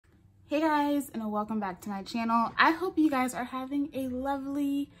Hey guys, and welcome back to my channel. I hope you guys are having a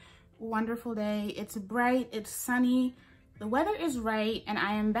lovely, wonderful day. It's bright, it's sunny, the weather is right, and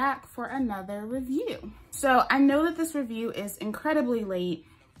I am back for another review. So I know that this review is incredibly late,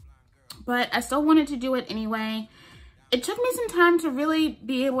 but I still wanted to do it anyway. It took me some time to really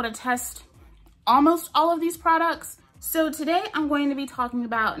be able to test almost all of these products. So today I'm going to be talking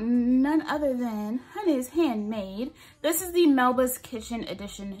about none other than Honey's Handmade. This is the Melba's Kitchen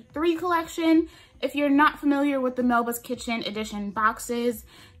Edition 3 collection. If you're not familiar with the Melba's Kitchen Edition boxes,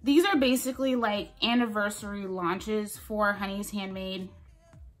 these are basically like anniversary launches for Honey's Handmade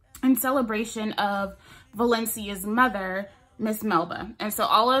in celebration of Valencia's mother, Miss Melba. And so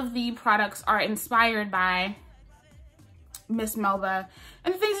all of the products are inspired by Miss Melba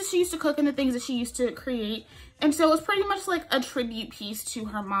and the things that she used to cook and the things that she used to create. And so it's pretty much like a tribute piece to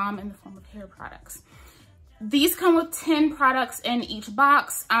her mom in the form of hair products. These come with 10 products in each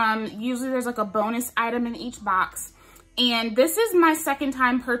box. Usually there's like a bonus item in each box. And this is my second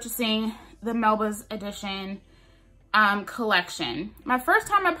time purchasing the Melba's Edition collection. My first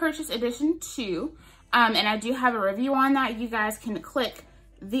time I purchased Edition 2, and I do have a review on that. You guys can click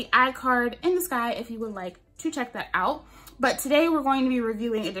the iCard in the sky if you would like to check that out. But today we're going to be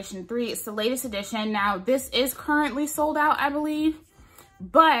reviewing Edition 3. It's the latest edition. Now, this is currently sold out, I believe.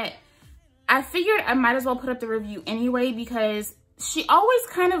 But I figured I might as well put up the review anyway because she always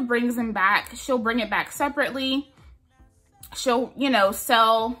kind of brings them back. She'll bring it back separately. She'll, you know,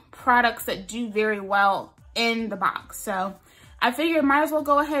 sell products that do very well in the box. So I figured might as well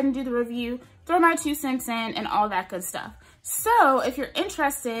go ahead and do the review, throw my 2 cents in, and all that good stuff. So if you're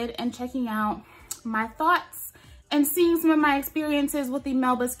interested in checking out my thoughts and seeing some of my experiences with the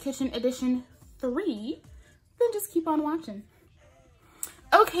Melba's Kitchen Edition 3, then just keep on watching.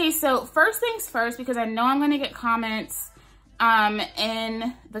 Okay, so first things first, because I know I'm gonna get comments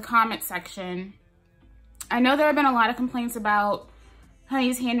in the comment section. I know there have been a lot of complaints about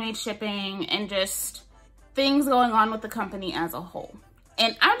Honey's Handmade shipping and just things going on with the company as a whole.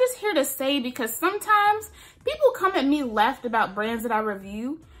 And I'm just here to say, because sometimes people come at me left about brands that I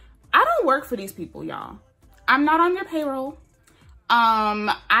review. I don't work for these people, y'all. I'm not on their payroll.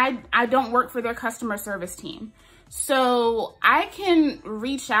 I don't work for their customer service team. So I can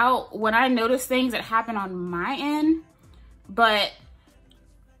reach out when I notice things that happen on my end, but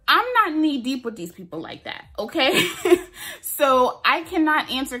I'm not knee deep with these people like that, okay? So I cannot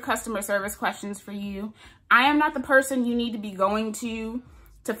answer customer service questions for you. I am not the person you need to be going to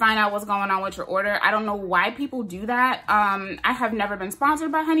find out what's going on with your order. I don't know why people do that. I have never been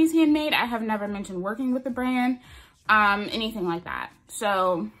sponsored by Honey's Handmade. I have never mentioned working with the brand, anything like that.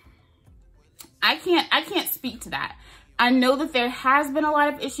 So I can't speak to that. I know that there has been a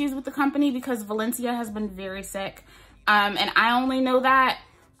lot of issues with the company because Valencia has been very sick. And I only know that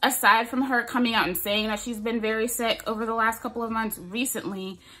aside from her coming out and saying that she's been very sick over the last couple of months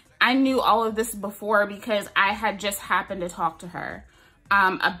recently. I knew all of this before because I had just happened to talk to her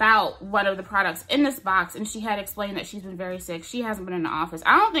about one of the products in this box, and she had explained that she's been very sick. She hasn't been in the office.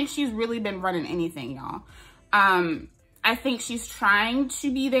 I don't think she's really been running anything, y'all. I think she's trying to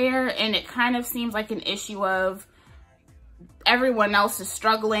be there, and it kind of seems like an issue of everyone else is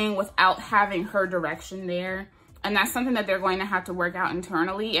struggling without having her direction there. And that's something that they're going to have to work out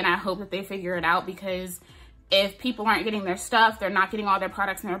internally, and I hope that they figure it out, because if people aren't getting their stuff, they're not getting all their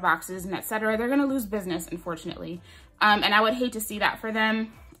products in their boxes and etc., they're going to lose business, unfortunately. And I would hate to see that for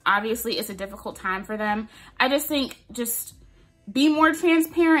them. Obviously, it's a difficult time for them. I just think just be more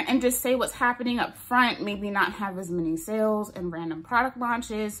transparent and just say what's happening up front. Maybe not have as many sales and random product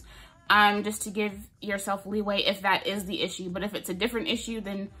launches, just to give yourself leeway if that is the issue. But if it's a different issue,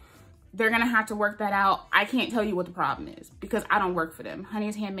 then they're going to have to work that out. I can't tell you what the problem is because I don't work for them.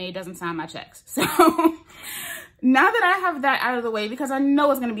 Honey's Handmade doesn't sign my checks. So now that I have that out of the way, because I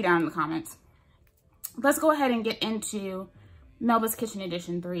know it's going to be down in the comments, let's go ahead and get into Melba's Kitchen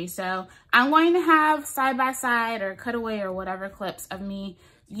Edition 3. So I'm going to have side-by-side or cutaway or whatever clips of me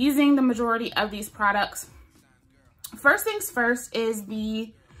using the majority of these products. First things first is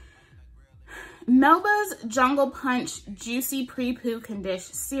the Melba's Jungle Punch Juicy Pre-Poo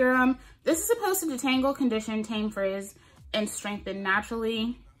Condish Serum. This is supposed to detangle, condition, tame frizz, and strengthen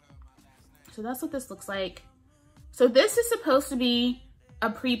naturally. So that's what this looks like. So this is supposed to be a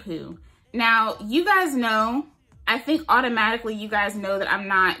pre-poo. Now, you guys know, I think automatically you guys know that I'm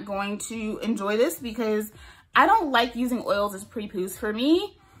not going to enjoy this because I don't like using oils as pre-poos. For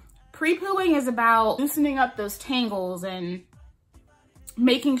me, pre-pooing is about loosening up those tangles and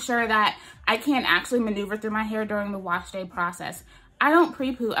making sure that I can't actually maneuver through my hair during the wash day process. I don't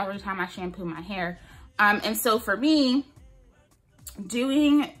pre-poo every time I shampoo my hair. And so for me,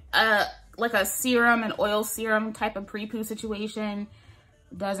 doing like a serum and oil serum type of pre-poo situation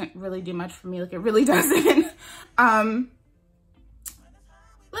doesn't really do much for me. Like, it really doesn't.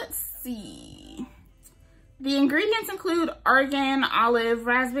 Let's see. The ingredients include argan, olive,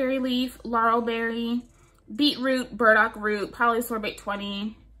 raspberry leaf, laurel berry, beetroot, burdock root, polysorbate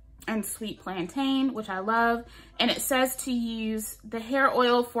 20, and sweet plantain, which I love. And it says to use the hair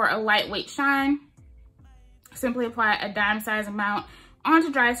oil for a lightweight shine. Simply apply a dime-size amount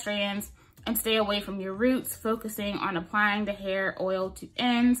onto dry strands and stay away from your roots, focusing on applying the hair oil to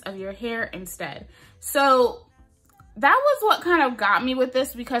ends of your hair instead. So that was what kind of got me with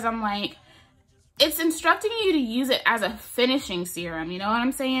this, because I'm like, it's instructing you to use it as a finishing serum, you know what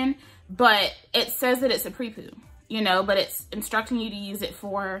I'm saying? But it says that it's a pre-poo, you know, but it's instructing you to use it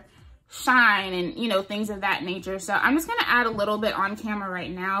for shine and, you know, things of that nature. So I'm just gonna add a little bit on camera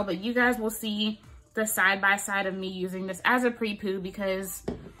right now, but you guys will see the side-by-side of me using this as a pre-poo because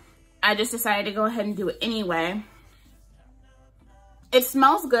I just decided to go ahead and do it anyway. It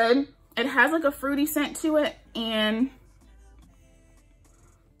smells good. It has like a fruity scent to it, and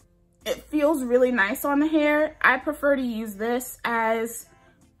it feels really nice on the hair. I prefer to use this as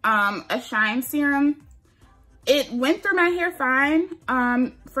a shine serum. It went through my hair fine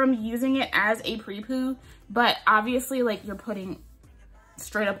from using it as a pre-poo, but obviously, like, you're putting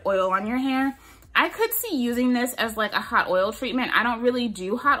straight up oil on your hair. I could see using this as like a hot oil treatment. I don't really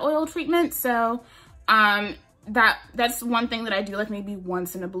do hot oil treatment, so that's one thing that I do, like maybe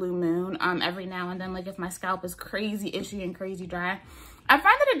once in a blue moon, every now and then, like if my scalp is crazy itchy and crazy dry. I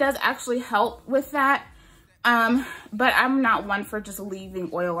find that it does actually help with that, but I'm not one for just leaving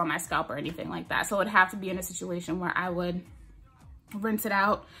oil on my scalp or anything like that. So it would have to be in a situation where I would rinse it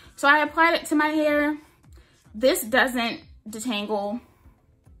out. So I applied it to my hair. This doesn't detangle.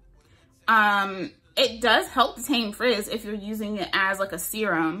 It does help detain frizz if you're using it as like a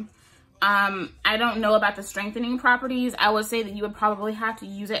serum. I don't know about the strengthening properties. I would say that you would probably have to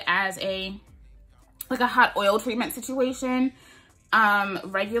use it as like a hot oil treatment situation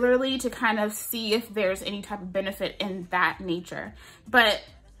regularly to kind of see if there's any type of benefit in that nature. But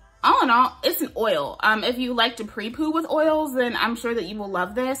all in all, it's an oil. If you like to pre-poo with oils, then I'm sure that you will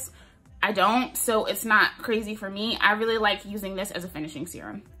love this. I don't, so it's not crazy for me. I really like using this as a finishing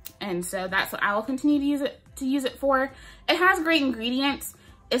serum. And so that's what I will continue to use it for. It has great ingredients.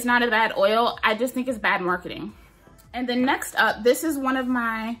 It's not a bad oil. I just think it's bad marketing. And then next up, this is one of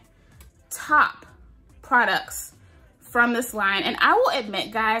my top products from this line. And I will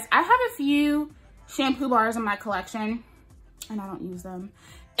admit, guys, I have a few shampoo bars in my collection and I don't use them.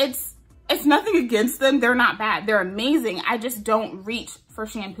 It's nothing against them. They're not bad. They're amazing. I just don't reach for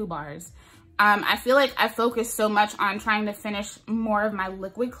shampoo bars. I feel like I focus so much on trying to finish more of my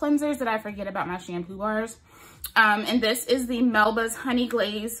liquid cleansers that I forget about my shampoo bars. And this is the Melba's Honey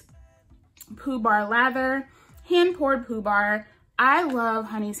Glaze Poo Bar Lather Hand Poured Poo Bar. I love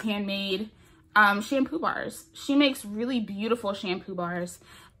Honey's Handmade shampoo bars. She makes really beautiful shampoo bars.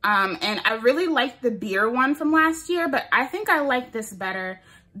 And I really like the beer one from last year, but I think I like this better.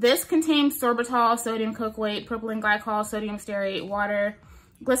 This contains sorbitol, sodium cocoate, propylene glycol, sodium stearate, water,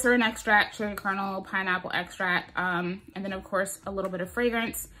 glycerin extract, cherry kernel, pineapple extract, and then of course a little bit of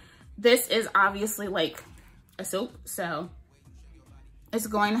fragrance. This is obviously like a soap, so it's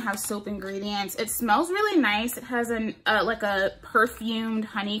going to have soap ingredients. It smells really nice. It has like a perfumed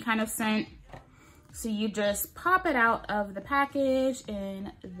honey kind of scent. So you just pop it out of the package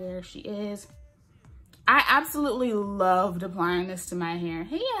and there she is. I absolutely loved applying this to my hair.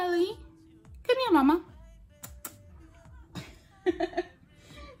 Hey, Ellie. Come here, mama.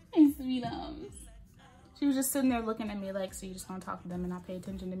 Hey, sweet arms. She was just sitting there looking at me like, so you just want to talk to them and not pay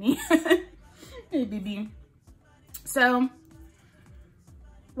attention to me. Hey, baby. So,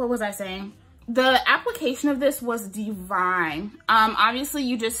 what was I saying? The application of this was divine. Obviously,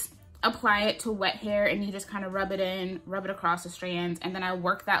 you just apply it to wet hair and you just kind of rub it in, rub it across the strands, and then I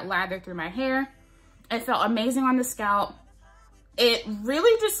work that lather through my hair. It felt amazing on the scalp. It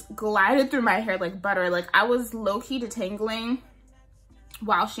really just glided through my hair like butter. Like, I was low-key detangling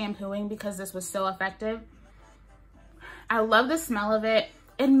while shampooing because this was so effective. I love the smell of it.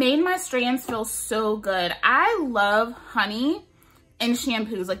 It made my strands feel so good. I love honey in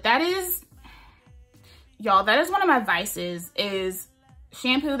shampoos. Like, that is, y'all, that is one of my vices, is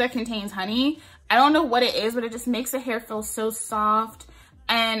shampoo that contains honey. I don't know what it is, but it just makes the hair feel so soft.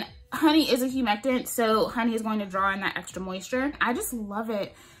 And honey is a humectant, so honey is going to draw in that extra moisture. I just love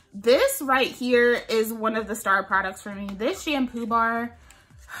it. This right here is one of the star products for me. This shampoo bar,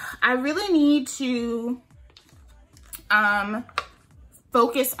 I really need to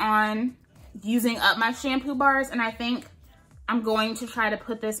focus on using up my shampoo bars, and I think I'm going to try to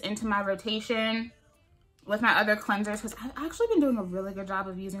put this into my rotation with my other cleansers, because I've actually been doing a really good job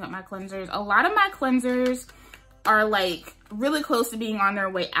of using up my cleansers. A lot of my cleansers are like really close to being on their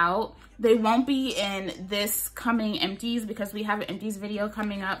way out. They won't be in this coming empties because we have an empties video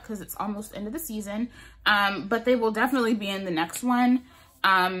coming up because it's almost end of the season. But they will definitely be in the next one.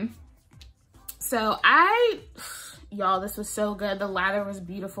 So y'all, this was so good. The lather was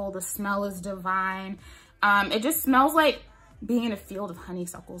beautiful. The smell is divine. It just smells like being in a field of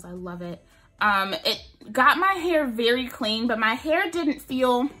honeysuckles. I love it. It got my hair very clean, but my hair didn't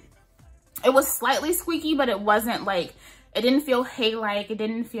feel, it was slightly squeaky, but it wasn't like, it didn't feel hay-like. It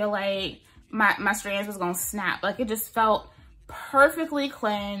didn't feel like my strands was gonna snap. Like, it just felt perfectly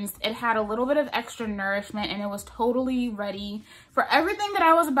cleansed. It had a little bit of extra nourishment, and it was totally ready for everything that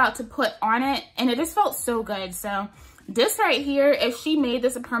I was about to put on it. And it just felt so good. So this right here, if she made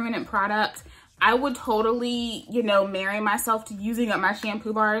this a permanent product, I would totally, you know, marry myself to using up my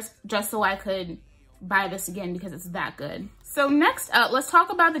shampoo bars just so I could buy this again because it's that good. So next up, let's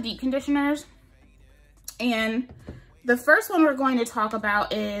talk about the deep conditioners. And the first one we're going to talk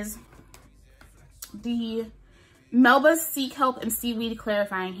about is the Melba Sea Kelp and Seaweed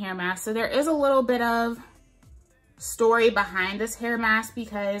Clarifying Hair Mask. So there is a little bit of story behind this hair mask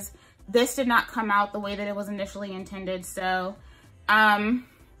because this did not come out the way that it was initially intended. So,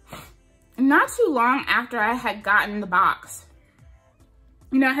 not too long after I had gotten the box,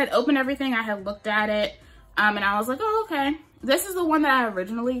 you know, I had opened everything, I had looked at it, and I was like, oh, okay. This is the one that I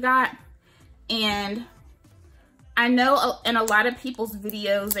originally got, and I know in a lot of people's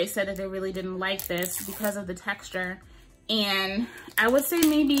videos, they said that they really didn't like this because of the texture, and I would say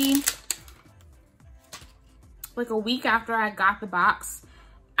maybe like a week after I got the box,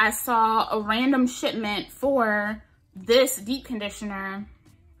 I saw a random shipment for this deep conditioner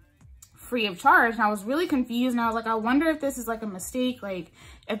free of charge, and I was really confused, and I was like, I wonder if this is like a mistake, like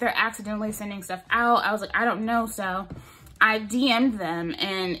if they're accidentally sending stuff out. I was like, I don't know. So I DM'd them,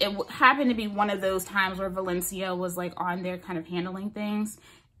 and it happened to be one of those times where Valencia was like on there kind of handling things,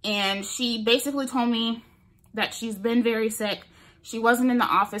 and she basically told me that she's been very sick. She wasn't in the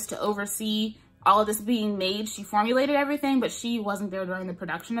office to oversee all of this being made. She formulated everything, but she wasn't there during the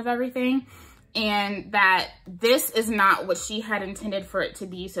production of everything. And that this is not what she had intended for it to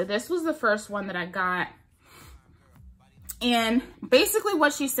be. So this was the first one that I got. And basically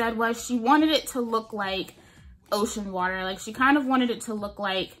what she said was she wanted it to look like ocean water. Like, she kind of wanted it to look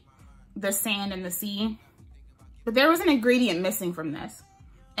like the sand in the sea. But there was an ingredient missing from this.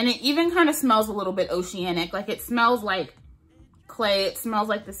 And it even kind of smells a little bit oceanic. Like, it smells like clay. It smells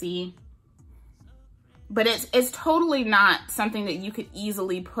like the sea. But it's totally not something that you could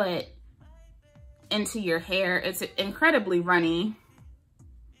easily put into your hair. It's incredibly runny,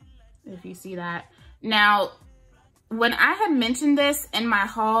 if you see that. Now, when I had mentioned this in my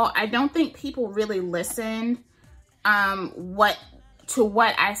haul, I don't think people really listened what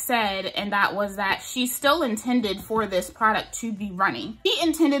I said, and that was that she still intended for this product to be runny. She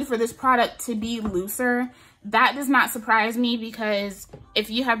intended for this product to be looser. That does not surprise me, because if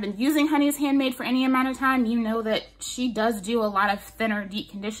you have been using Honey's Handmade for any amount of time, you know that she does do a lot of thinner deep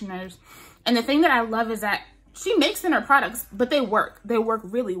conditioners. And the thing that I love is that she makes thinner products, but they work. They work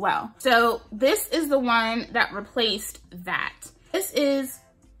really well. So this is the one that replaced that. This is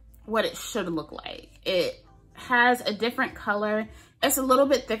what it should look like. It has a different color. It's a little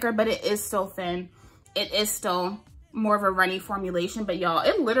bit thicker, but it is still thin. It is still more of a runny formulation, but y'all,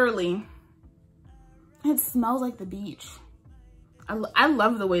 it smells like the beach. I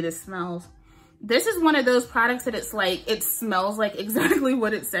love the way this smells. This is one of those products that it's like, it smells like exactly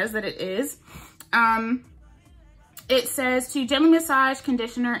what it says that it is. It says to gently massage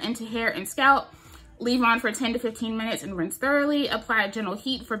conditioner into hair and scalp, leave on for 10 to 15 minutes and rinse thoroughly, apply a gentle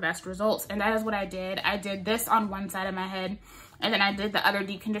heat for best results. And that is what I did. I did this on one side of my head, and then I did the other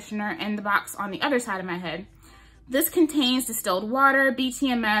deep conditioner in the box on the other side of my head. This contains distilled water,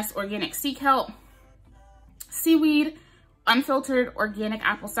 BTMS, organic sea kelp, seaweed, unfiltered organic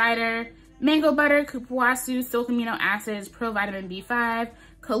apple cider, mango butter, cupuaçu, silk amino acids, provitamin B5,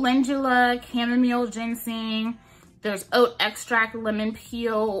 calendula, chamomile, ginseng. There's oat extract, lemon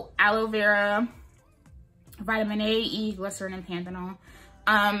peel, aloe vera, vitamin A, E, glycerin, and panthenol.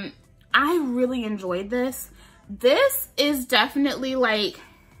 I really enjoyed this. This is definitely like,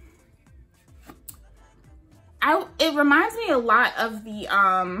 it reminds me a lot of the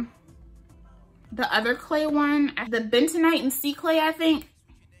other clay one, the bentonite and sea clay, I think.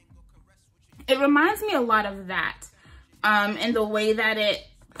 It reminds me a lot of that, in the way that it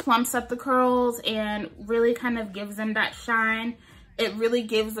plumps up the curls and really kind of gives them that shine. It really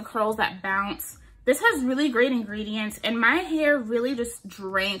gives the curls that bounce. This has really great ingredients, and my hair really just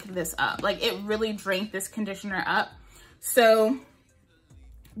drank this up. Like, it really drank this conditioner up. So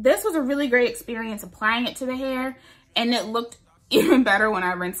this was a really great experience applying it to the hair, and it looked even better when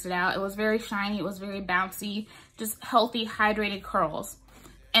I rinsed it out. It was very shiny, it was very bouncy, just healthy, hydrated curls.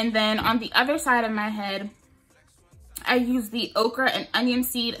 And then on the other side of my head, I used the Okra and Onion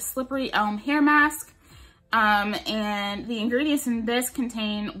Seed Slippery Elm Hair Mask. And the ingredients in this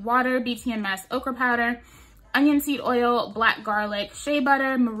contain water, BTMS, okra powder, onion seed oil, black garlic, shea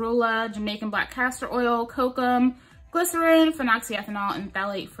butter, marula, Jamaican black castor oil, kokum, glycerin, phenoxyethanol, and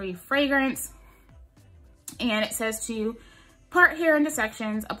phthalate-free fragrance. And it says to part hair into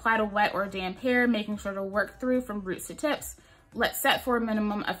sections, apply to wet or damp hair, making sure to work through from roots to tips. Let set for a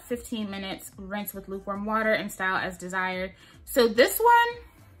minimum of 15 minutes, rinse with lukewarm water, and style as desired. So this one,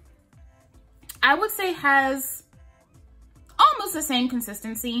 I would say, has almost the same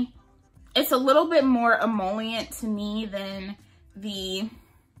consistency. It's a little bit more emollient to me than the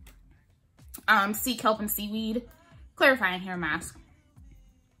Sea Kelp and Seaweed Clarifying Hair Mask.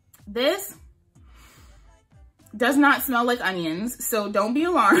 This does not smell like onions, so don't be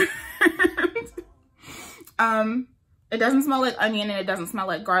alarmed. It doesn't smell like onion, and it doesn't smell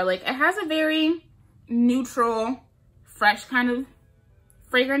like garlic. It has a very neutral, fresh kind of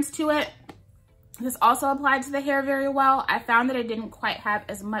fragrance to it. This also applied to the hair very well. I found that it didn't quite have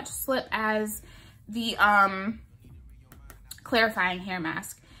as much slip as the Clarifying Hair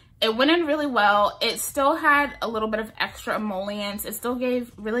Mask. It went in really well. It still had a little bit of extra emollients. It still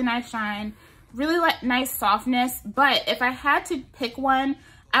gave really nice shine, really nice softness. But if I had to pick one,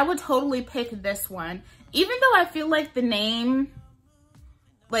 I would totally pick this one. Even though I feel like the name,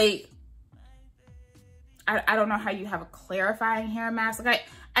 like, I don't know how you have a clarifying hair mask. Like,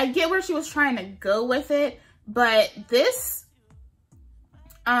 I get where she was trying to go with it, but this,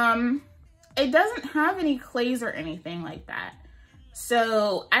 it doesn't have any clays or anything like that.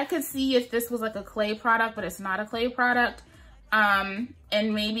 So I could see if this was like a clay product, but it's not a clay product. And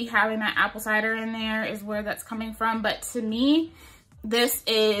maybe having that apple cider in there is where that's coming from. But to me, this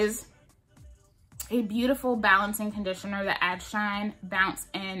is a beautiful balancing conditioner that adds shine, bounce,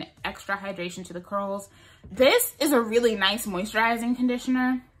 and extra hydration to the curls. This is a really nice moisturizing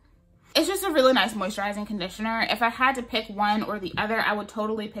conditioner. It's just a really nice moisturizing conditioner. If I had to pick one or the other, I would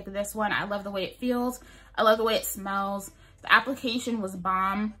totally pick this one. I love the way it feels. I love the way it smells. The application was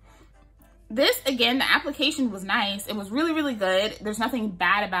bomb. This, again, the application was nice. It was really, really good. There's nothing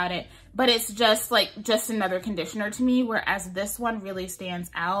bad about it, but it's just like just another conditioner to me, whereas this one really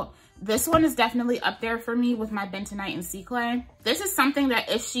stands out. This one is definitely up there for me with my bentonite and sea clay. This is something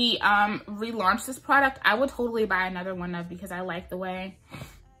that if she relaunched this product, I would totally buy another one of, because I like the way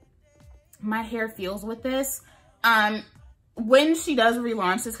my hair feels with this. When she does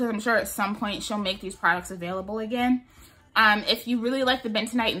relaunch this, because I'm sure at some point she'll make these products available again. If you really like the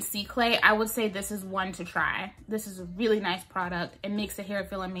bentonite and sea clay, I would say this is one to try. This is a really nice product. It makes the hair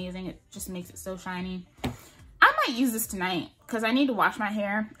feel amazing. It just makes it so shiny. I might use this tonight because I need to wash my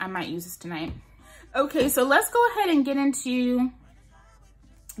hair. I might use this tonight. Okay, so let's go ahead and get into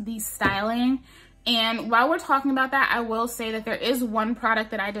the styling. And while we're talking about that, I will say that there is one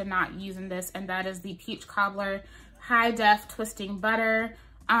product that I did not use in this, and that is the Peach Cobbler High Def Twisting Butter.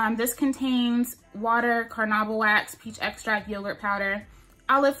 This contains water, carnauba wax, peach extract, yogurt powder,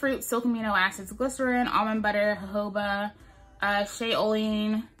 olive fruit, silk amino acids, glycerin, almond butter, jojoba, shea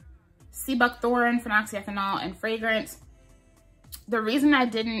olein, sea buckthorn, phenoxyethanol, and fragrance. The reason I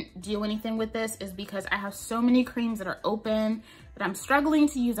didn't do anything with this is because I have so many creams that are open that I'm struggling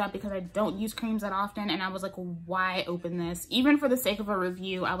to use up because I don't use creams that often, and I was like, why open this? Even for the sake of a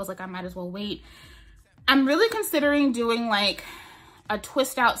review, I was like, I might as well wait. I'm really considering doing like a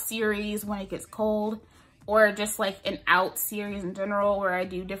twist out series when it gets cold, or just like an out series in general where I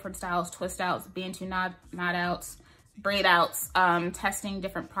do different styles, twist outs, bantu knot outs, braid outs, testing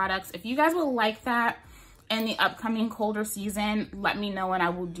different products. If you guys would like that in the upcoming colder season, let me know and I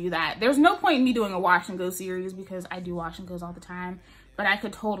will do that. There's no point in me doing a wash and go series because I do wash and goes all the time, but I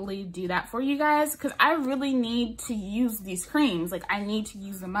could totally do that for you guys because I really need to use these creams. Like, I need to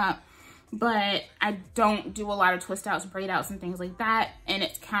use them up, but I don't do a lot of twist outs, braid outs, and things like that, and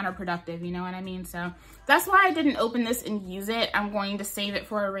it's counterproductive, you know what I mean? So that's why I didn't open this and use it. I'm going to save it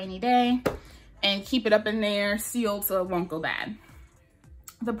for a rainy day and keep it up in there sealed so it won't go bad.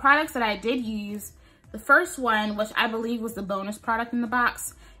 The products that I did use, the first one, which I believe was the bonus product in the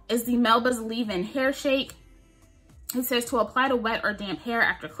box, is the Melba's Leave-In Hair Shake. It says to apply to wet or damp hair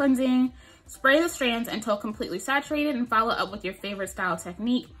after cleansing. Spray the strands until completely saturated and follow up with your favorite style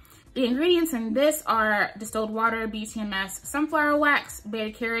technique. The ingredients in this are distilled water, BTMS, sunflower wax,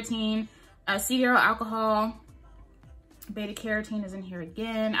 beta-carotene, cereal alcohol, beta carotene is in here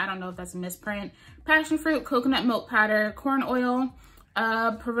again. I don't know if that's a misprint. Passion fruit, coconut milk powder, corn oil,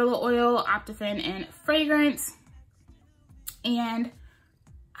 perilla oil, optophen, and fragrance. And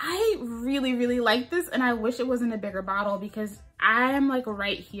I really, really like this, and I wish it was in a bigger bottle because I am like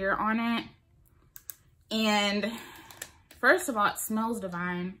right here on it. And first of all, it smells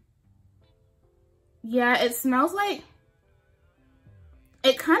divine. Yeah, it smells like,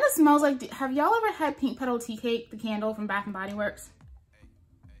 it kind of smells like, have y'all ever had Pink Petal Tea Cake, the candle from Bath and Body Works?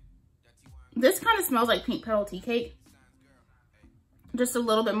 This kind of smells like Pink Petal Tea Cake, just a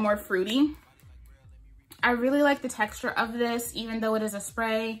little bit more fruity. I really like the texture of this, even though it is a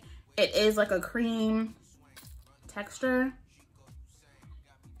spray. It is like a cream texture,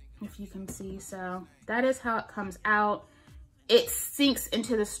 if you can see. So that is how it comes out. It sinks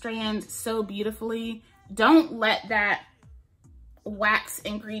into the strands so beautifully. Don't let that wax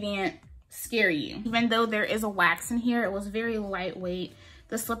ingredient scare you. Even though there is a wax in here, it was very lightweight.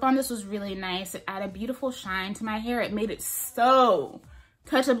 The slip on this was really nice. It added beautiful shine to my hair. It made it so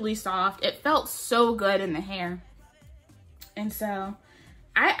touchably soft. It felt so good in the hair. And so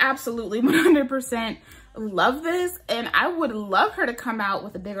I absolutely 100% love this, and I would love her to come out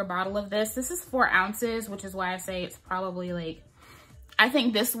with a bigger bottle of this. This is 4 ounces, which is why I say it's probably like, I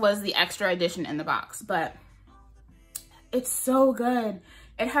think this was the extra edition in the box, but it's so good.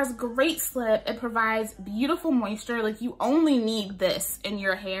 It has great slip. It provides beautiful moisture. Like, you only need this in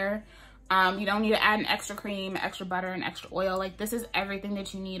your hair. You don't need to add an extra cream, extra butter, and extra oil. Like, this is everything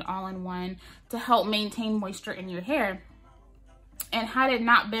that you need all in one to help maintain moisture in your hair. And had it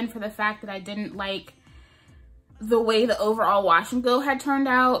not been for the fact that I didn't like the way the overall wash and go had turned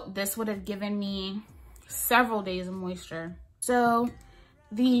out, this would have given me several days of moisture. So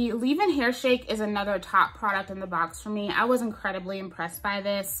the leave-in hair shake is another top product in the box for me. I was incredibly impressed by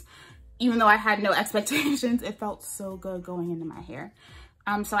this. Even though I had no expectations, it felt so good going into my hair.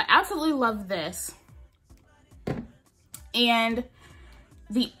 So I absolutely love this. And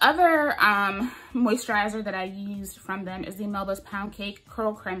the other moisturizer that I used from them is the Melba's Pound Cake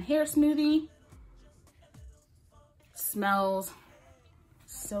Curl Creme Hair Smoothie. Smells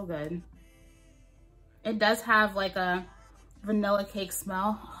so good. It does have like a vanilla cake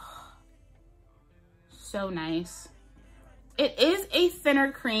smell. So nice. It is a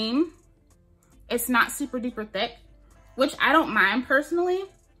thinner cream. It's not super duper thick, which I don't mind personally.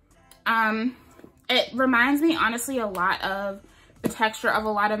 It reminds me honestly a lot of the texture of a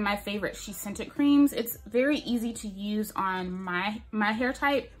lot of my favorite She Scented creams. It's very easy to use on my hair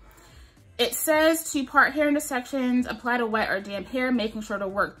type. It says to part hair into sections, apply to wet or damp hair, making sure to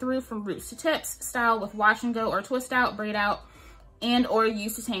work through from roots to tips, style with wash and go or twist out, braid out, and or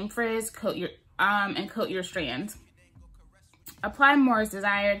use to tame frizz, coat your strands. Apply more as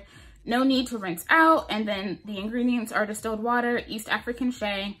desired. No need to rinse out. And then the ingredients are distilled water, East African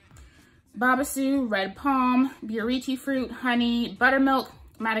shea, babassu, red palm, buriti fruit, honey, buttermilk,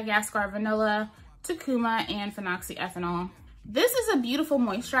 Madagascar vanilla, takuma, and phenoxyethanol. This is a beautiful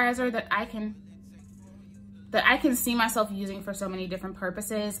moisturizer that I can see myself using for so many different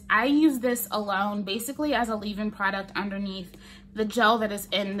purposes. I use this alone basically as a leave-in product underneath the gel that is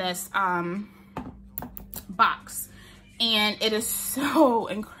in this box. And it is so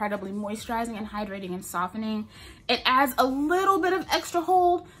incredibly moisturizing and hydrating and softening. It adds a little bit of extra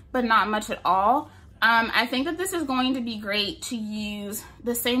hold, but not much at all. I think that this is going to be great to use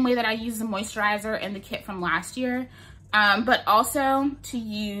the same way that I used the moisturizer in the kit from last year, but also to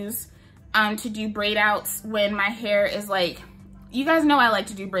use to do braid outs when my hair is like, you guys know I like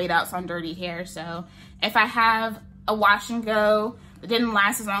to do braid outs on dirty hair. So if I have a wash and go that didn't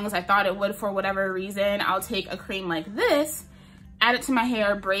last as long as I thought it would for whatever reason, I'll take a cream like this, add it to my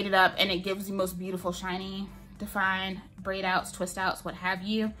hair, braid it up, and it gives the most beautiful, shiny, defined braid outs, twist outs, what have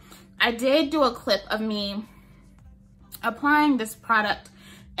you. I did do a clip of me applying this product,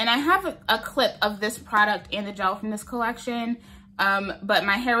 and I have a clip of this product and the gel from this collection, but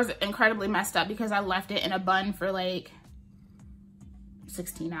my hair was incredibly messed up because I left it in a bun for like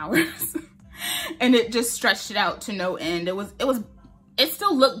 16 hours and it just stretched it out to no end. It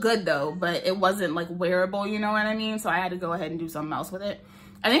still looked good though, but it wasn't like wearable, you know what I mean? So I had to go ahead and do something else with it.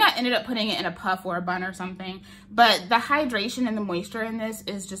 I think I ended up putting it in a puff or a bun or something, but the hydration and the moisture in this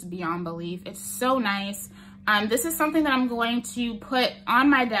is just beyond belief. It's so nice. This is something that I'm going to put on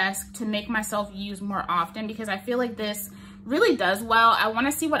my desk to make myself use more often because I feel like this really does well. I want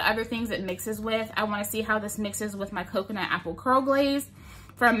to see what other things it mixes with. I want to see how this mixes with my coconut apple curl glaze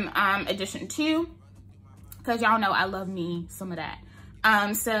from edition 2, because y'all know I love me some of that.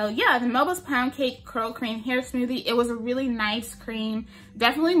 So yeah, the Melba's Pound Cake Curl Cream Hair Smoothie. It was a really nice cream,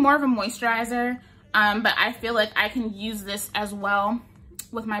 definitely more of a moisturizer, but I feel like I can use this as well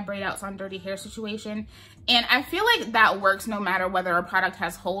with my braid outs on dirty hair situation. And I feel like that works no matter whether a product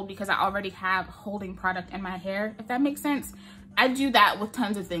has hold, because I already have holding product in my hair, if that makes sense. I do that with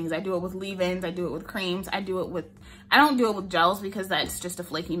tons of things. I do it with leave-ins, I do it with creams, I don't do it with gels because that's just a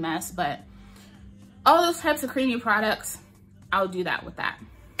flaky mess, but all those types of creamy products, I'll do that with that.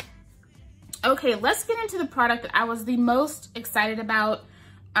 Okay, let's get into the product that I was the most excited about,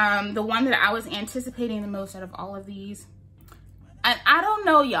 the one that I was anticipating the most out of all of these. And I don't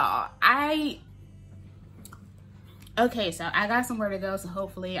know, y'all. Okay, so I got somewhere to go, so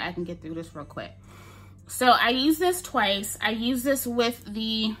hopefully I can get through this real quick. So I use this twice. I use this with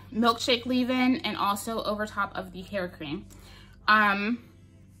the milkshake leave-in and also over top of the hair cream.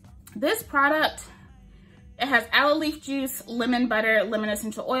 This product, it has aloe leaf juice, lemon butter, lemon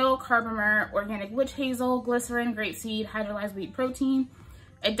essential oil, carbomer, organic witch hazel, glycerin, grapeseed, hydrolyzed wheat protein.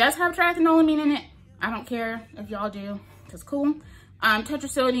 It does have triethanolamine in it. I don't care if y'all do, it's cool.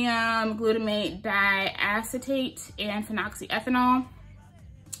 Tetrasodium, glutamate, diacetate, and phenoxyethanol.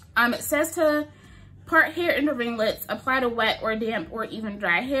 It says to part hair into ringlets, apply to wet or damp or even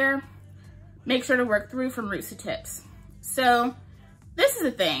dry hair. Make sure to work through from roots to tips. So this is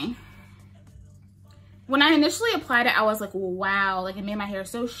the thing. When I initially applied it, I was like, wow, like it made my hair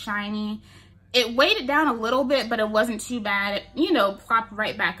so shiny. It weighed it down a little bit, but it wasn't too bad. It, you know, plopped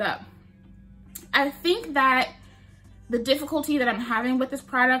right back up. I think that the difficulty that I'm having with this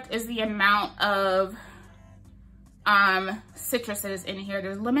product is the amount of citruses in here.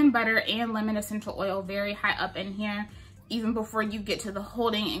 There's lemon butter and lemon essential oil very high up in here, even before you get to the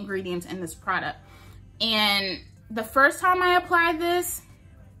holding ingredients in this product. And the first time I applied this,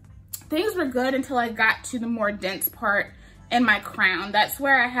 things were good until I got to the more dense part in my crown. That's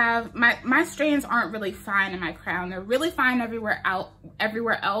where I have, my strands aren't really fine in my crown. They're really fine everywhere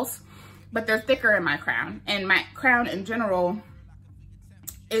else, but they're thicker in my crown. And my crown in general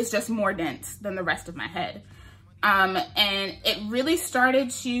is just more dense than the rest of my head. And it really started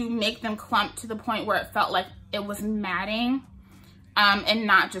to make them clump to the point where it felt like it was matting, and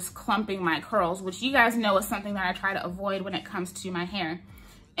not just clumping my curls, which you guys know is something that I try to avoid when it comes to my hair.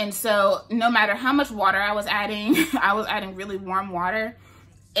 And so no matter how much water I was adding, I was adding really warm water,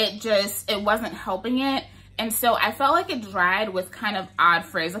 it wasn't helping it. And so I felt like it dried with kind of odd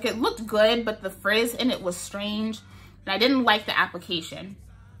frizz. Like it looked good, but the frizz in it was strange. And I didn't like the application.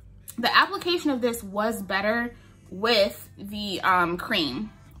 The application of this was better with the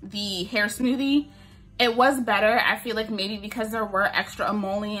cream, the hair smoothie. It was better. I feel like maybe because there were extra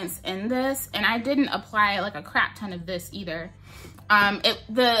emollients in this, and I didn't apply like a crap ton of this either.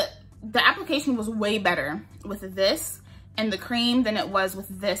 The application was way better with this and the cream than it was with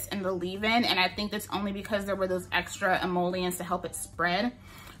this and the leave-in, and I think that's only because there were those extra emollients to help it spread.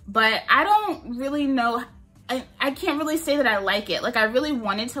 But I don't really know, I can't really say that I like it. Like I really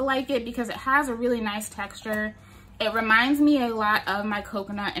wanted to like it because it has a really nice texture. It reminds me a lot of my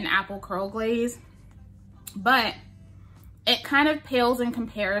coconut and apple curl glaze, but it kind of pales in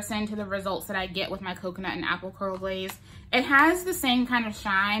comparison to the results that I get with my coconut and apple curl glaze. It has the same kind of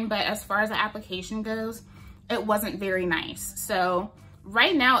shine, but as far as the application goes, it wasn't very nice. So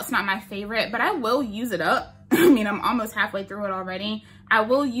right now it's not my favorite, but I will use it up. I mean, I'm almost halfway through it already. I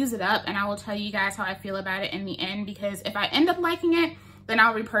will use it up and I will tell you guys how I feel about it in the end, because if I end up liking it, then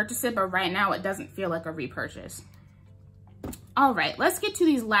I'll repurchase it, but right now it doesn't feel like a repurchase. All right, let's get to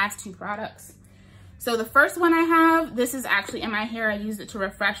these last two products. So the first one I have, this is actually in my hair. I used it to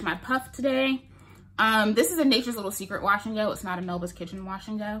refresh my puff today. This is a Nature's Little Secret wash and go. It's not a Melba's Kitchen wash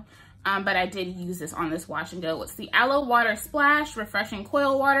and go, but I did use this on this wash and go. It's the Aloe Water Splash Refreshing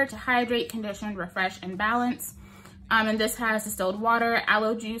Coil Water to hydrate, condition, refresh, and balance. And this has distilled water,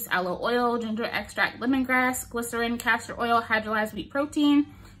 aloe juice, aloe oil, ginger extract, lemongrass, glycerin, castor oil, hydrolyzed wheat protein,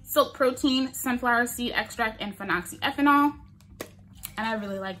 silk protein, sunflower seed extract, and phenoxyethanol. And I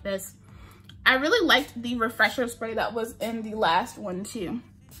really like this. I really liked the refresher spray that was in the last one too.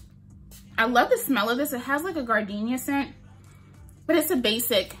 I love the smell of this. It has like a gardenia scent, but it's a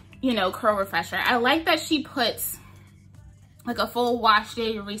basic, you know, curl refresher. I like that she puts like a full wash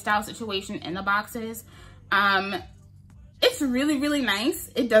day restyle situation in the boxes. It's really, really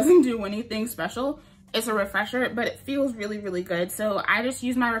nice. It doesn't do anything special. It's a refresher, but it feels really, really good. So I just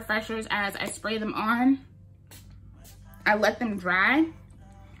use my refreshers as I spray them on. I let them dry,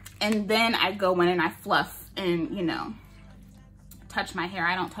 and then I go in and I fluff and, you know, touch my hair.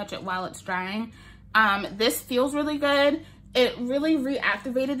 I don't touch it while it's drying. This feels really good. it really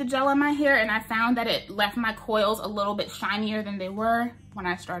reactivated the gel in my hair, and I found that it left my coils a little bit shinier than they were when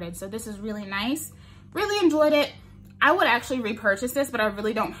I started. So this is really nice. Really enjoyed it. I would actually repurchase this, but I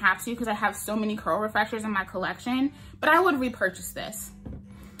really don't have to because I have so many curl refreshers in my collection, but I would repurchase this.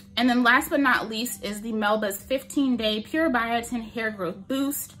 And then last but not least is the Melba's 15-Day Pure Biotin Hair Growth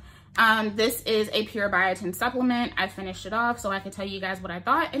Boost. This is a pure biotin supplement. I finished it off so I could tell you guys what I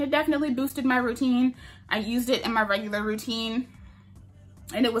thought, and it definitely boosted my routine. I used it in my regular routine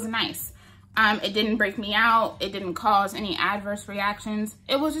and it was nice. It didn't break me out. It didn't cause any adverse reactions.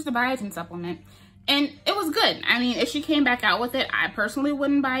 It was just a biotin supplement and it was good. I mean, if she came back out with it, I personally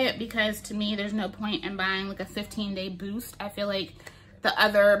wouldn't buy it because to me, there's no point in buying like a 15-day boost. I feel like the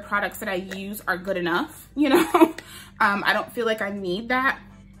other products that I use are good enough, you know? I don't feel like I need that.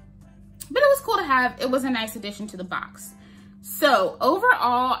 But it was cool to have. It was a nice addition to the box. So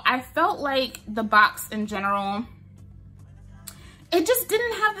overall, I felt like the box in general, it just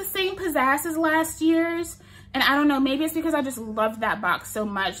didn't have the same pizzazz as last year's. And I don't know, maybe it's because I just loved that box so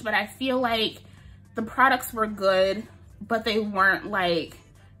much, but I feel like the products were good, but they weren't like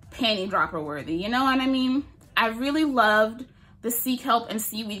panty dropper worthy. You know what I mean? I really loved the Sea Kelp and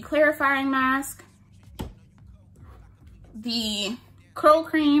Seaweed Clarifying Mask, the Curl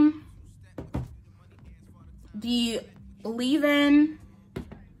Cream, the leave-in,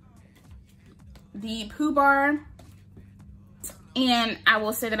 the Poo Bar, and I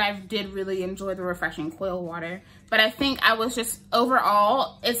will say that I did really enjoy the refreshing coil water. But I think I was just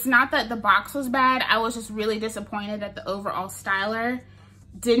overall, it's not that the box was bad, I was just really disappointed that the overall styler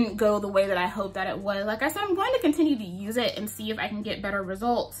didn't go the way that I hoped that it would. Like I said, I'm going to continue to use it and see if I can get better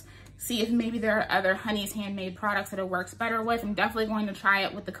results. See if maybe there are other Honey's Handmade products that it works better with. I'm definitely going to try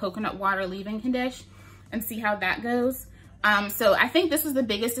it with the coconut water leave-in condition and see how that goes. So I think this was the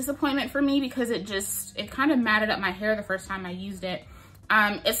biggest disappointment for me because it kind of matted up my hair the first time I used it.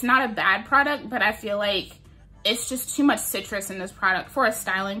 It's not a bad product, but I feel like it's just too much citrus in this product. For a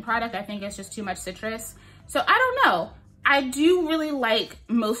styling product, I think it's just too much citrus. So I don't know. I do really like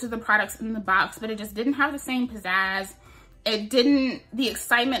most of the products in the box, but it just didn't have the same pizzazz. The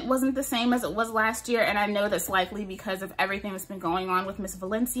excitement wasn't the same as it was last year, and I know that's likely because of everything that's been going on with Miss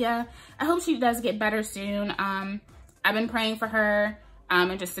Valencia. I hope she does get better soon. I've been praying for her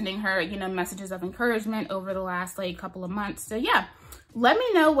and just sending her, you know, messages of encouragement over the last like couple of months. So yeah, let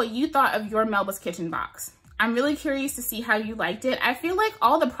me know what you thought of your Melba's Kitchen box. I'm really curious to see how you liked it. I feel like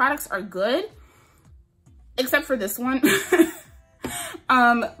all the products are good, except for this one.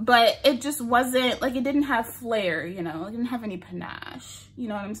 But it just wasn't, like, it didn't have flair, you know, it didn't have any panache, you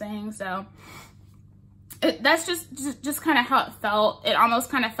know what I'm saying? So that's just kind of how it felt. It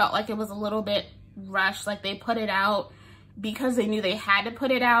almost kind of felt like it was a little bit rushed, like they put it out because they knew they had to put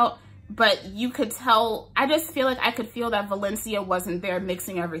it out, but you could tell, I just feel like I could feel that Valencia wasn't there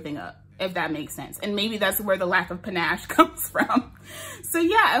mixing everything up, if that makes sense. And maybe that's where the lack of panache comes from. So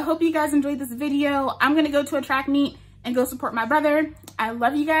yeah, I hope you guys enjoyed this video. I'm gonna go to a track meet and go support my brother. I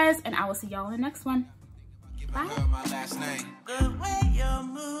love you guys, and I will see y'all in the next one. Bye. The way you're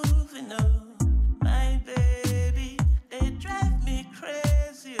moving, my baby, they drive me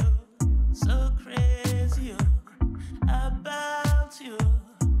crazy, so crazy about you,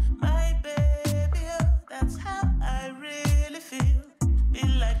 my baby. That's how I really feel. Be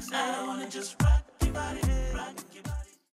like, I wanna just rock your body, rock your body.